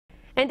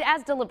And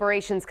as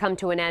deliberations come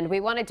to an end, we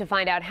wanted to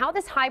find out how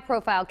this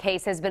high-profile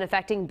case has been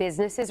affecting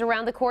businesses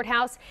around the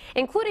courthouse,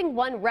 including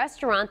one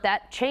restaurant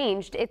that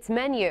changed its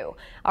menu.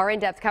 Our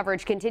in-depth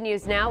coverage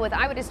continues now with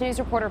Eyewitness News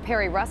reporter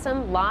Perry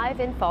Russum live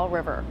in Fall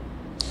River.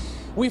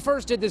 We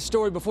first did this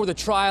story before the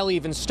trial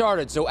even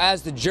started, so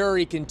as the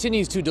jury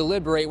continues to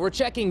deliberate, we're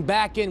checking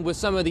back in with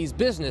some of these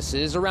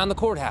businesses around the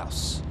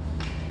courthouse.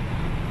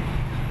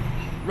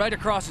 Right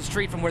across the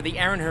street from where the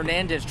Aaron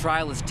Hernandez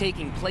trial is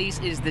taking place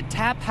is the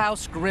Tap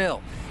House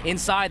Grill.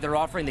 Inside, they're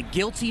offering the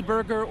guilty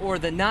burger or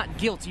the not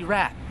guilty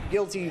wrap.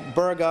 Guilty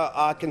burger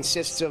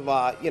consists of, 2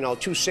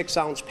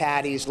 6-ounce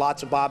patties,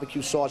 lots of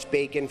barbecue sauce,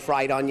 bacon,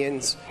 fried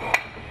onions.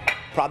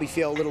 Probably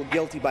feel a little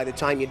guilty by the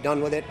time you're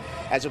done with it,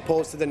 as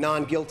opposed to the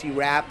non-guilty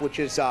wrap, which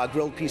is a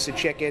grilled piece of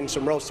chicken,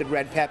 some roasted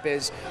red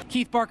peppers.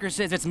 Keith Barker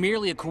says it's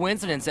merely a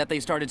coincidence that they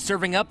started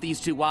serving up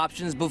these two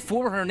options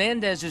before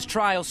Hernandez's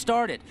trial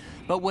started.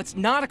 But what's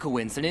not a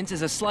coincidence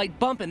is a slight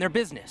bump in their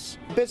business.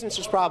 Business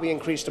has probably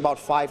increased about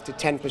 5 to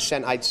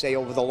 10%, I'd say,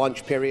 over the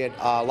lunch period.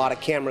 A lot of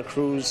camera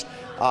crews,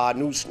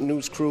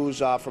 news crews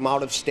from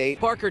out of state.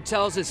 Barker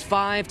tells us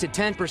 5 to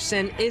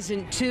 10%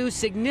 isn't too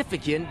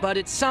significant, but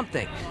it's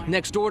something.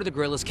 Next door to the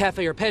grill is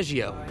Cafe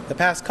Arpeggio. The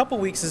past couple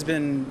weeks has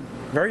been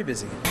very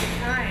busy.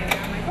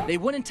 They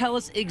wouldn't tell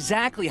us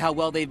exactly how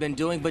well they've been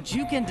doing, but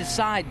you can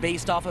decide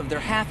based off of their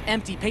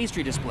half-empty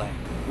pastry display.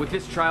 With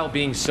this trial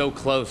being so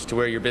close to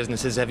where your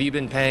business is, have you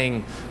been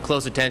paying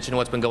close attention to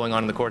what's been going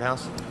on in the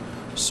courthouse?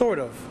 Sort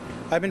of.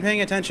 I've been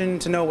paying attention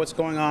to know what's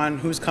going on,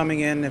 who's coming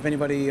in, if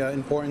anybody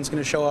important is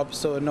going to show up,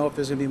 so to know if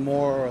there's going to be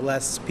more or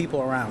less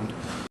people around.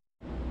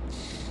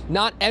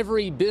 Not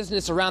every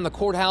business around the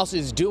courthouse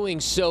is doing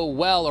so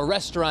well. A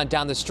restaurant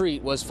down the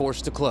street was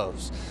forced to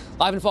close.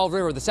 Live in Fall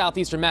River, the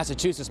southeastern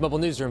Massachusetts Mobile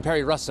Newsroom,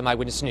 Perry Russum,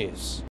 Eyewitness News.